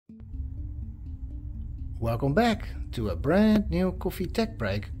Welcome back to a brand new coffee tech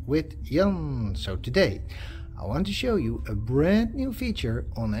break with Jan. So today I want to show you a brand new feature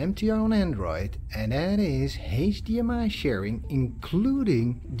on MTR on Android, and that is HDMI sharing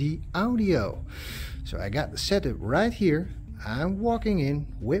including the audio. So I got the setup right here. I'm walking in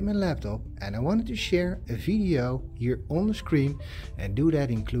with my laptop and I wanted to share a video here on the screen and do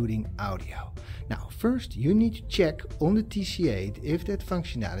that including audio. Now first you need to check on the TC8 if that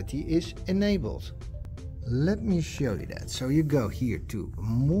functionality is enabled. Let me show you that. So you go here to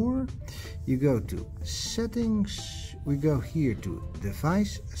more, you go to settings, we go here to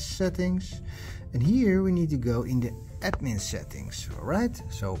device settings, and here we need to go in the admin settings. All right,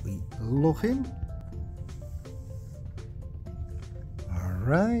 so we log in.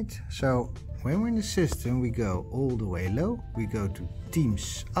 Alright, so when we're in the system we go all the way low, we go to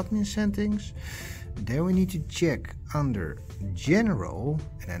Teams admin settings, then we need to check under general,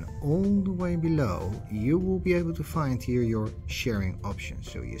 and then all the way below you will be able to find here your sharing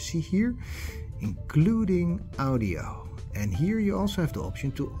options. So you see here including audio, and here you also have the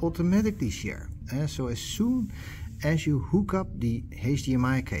option to automatically share. So as soon as you hook up the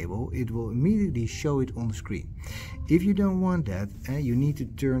HDMI cable, it will immediately show it on the screen. If you don't want that, you need to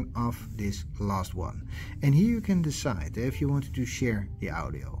turn off this last one. And here you can decide if you wanted to share the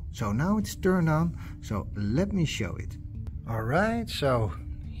audio. So now it's turned on, so let me show it. Alright, so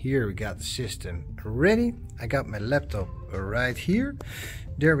here we got the system ready. I got my laptop right here.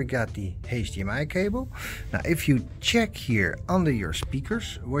 There we got the HDMI cable. Now if you check here under your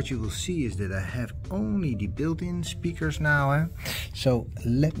speakers, what you will see is that I have only the built-in speakers now. So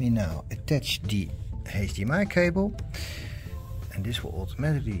let me now attach the HDMI cable, and this will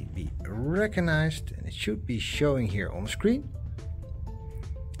automatically be recognized and it should be showing here on the screen.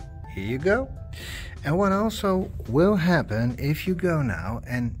 Here you go. And what also will happen if you go now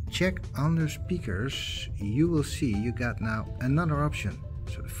and check under speakers, you will see you got now another option.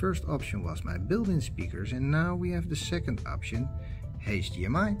 So the first option was my built-in speakers, and now we have the second option,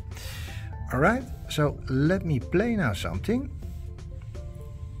 HDMI. Alright, so let me play now something.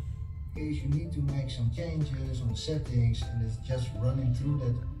 In case you need to make some changes on the settings and it's just running through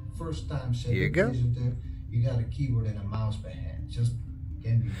that first time setting. Here you go. You got a keyboard and a mouse by hand. Just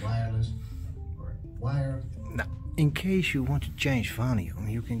can be wireless or wired. Now, in case you want to change volume,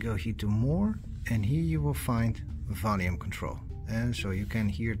 you can go here to more, and here you will find volume control. And so you can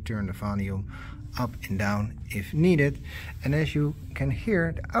here turn the volume up and down if needed. And as you can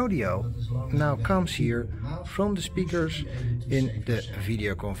hear, the audio now comes here from the speakers in the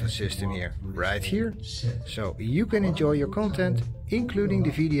video conference system here, right here. So you can enjoy your content, including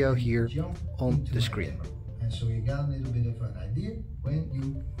the video here on the screen. And so you got a little bit of an idea when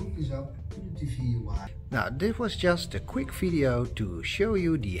you hook this up to the TV UI. Now this was just a quick video to show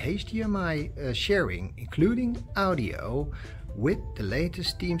you the HDMI sharing, including audio, with the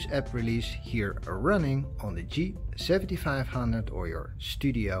latest Teams app release here running on the G7500 or your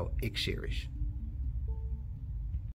Studio X series.